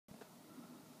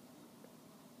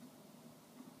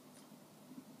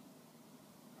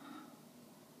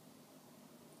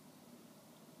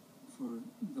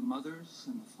mothers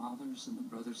and the fathers and the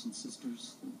brothers and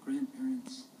sisters, the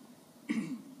grandparents,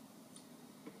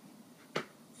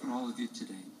 for all of you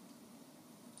today.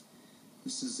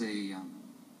 This is a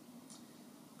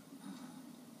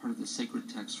part of the sacred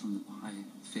text from the Baha'i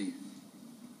faith.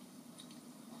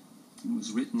 It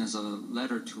was written as a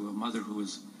letter to a mother who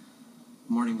was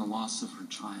mourning the loss of her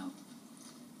child.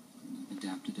 And I've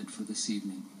adapted it for this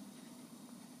evening.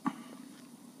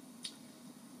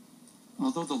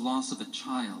 Although the loss of a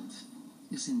child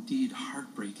is indeed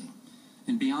heartbreaking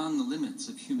and beyond the limits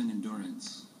of human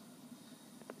endurance,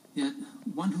 yet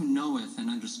one who knoweth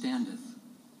and understandeth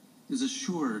is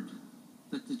assured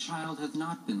that the child hath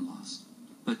not been lost,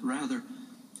 but rather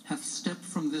hath stepped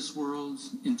from this world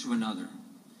into another,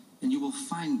 and you will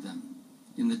find them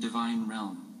in the divine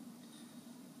realm.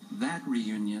 That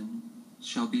reunion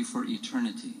shall be for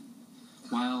eternity,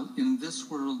 while in this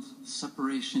world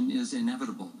separation is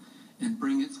inevitable, and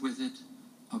bringeth with it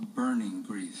a burning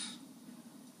grief.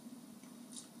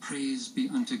 Praise be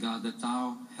unto God that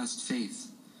thou hast faith,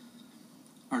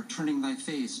 art turning thy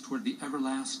face toward the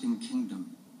everlasting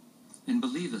kingdom, and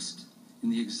believest in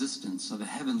the existence of a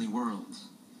heavenly world.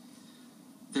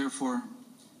 Therefore,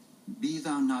 be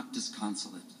thou not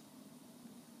disconsolate.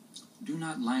 Do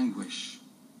not languish.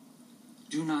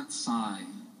 Do not sigh,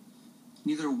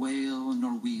 neither wail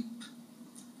nor weep,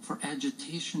 for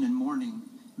agitation and mourning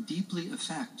deeply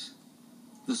affect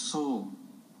the soul,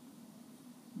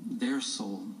 their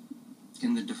soul,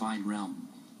 in the divine realm.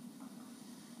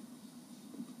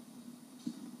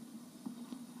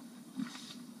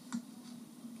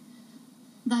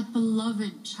 That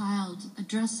beloved child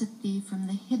addresseth thee from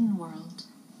the hidden world.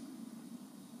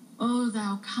 O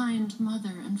thou kind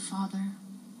mother and father,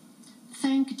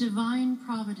 thank divine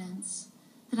providence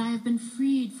that I have been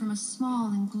freed from a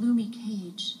small and gloomy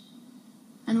cage,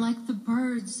 and like the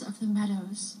birds of the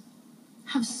meadows,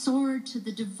 have soared to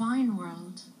the divine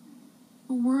world,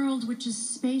 a world which is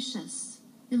spacious,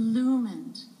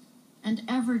 illumined, and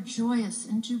ever joyous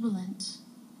and jubilant.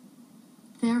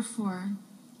 Therefore,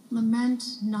 lament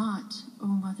not, O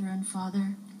mother and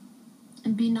father,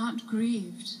 and be not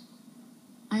grieved.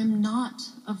 I am not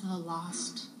of the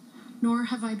lost, nor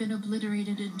have I been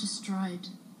obliterated and destroyed.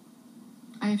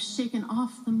 I have shaken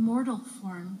off the mortal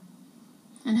form,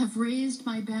 and have raised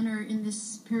my banner in this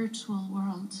spiritual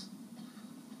world.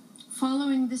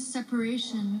 Following this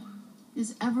separation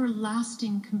is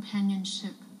everlasting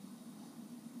companionship.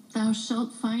 Thou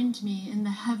shalt find me in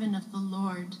the heaven of the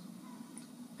Lord,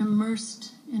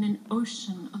 immersed in an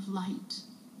ocean of light.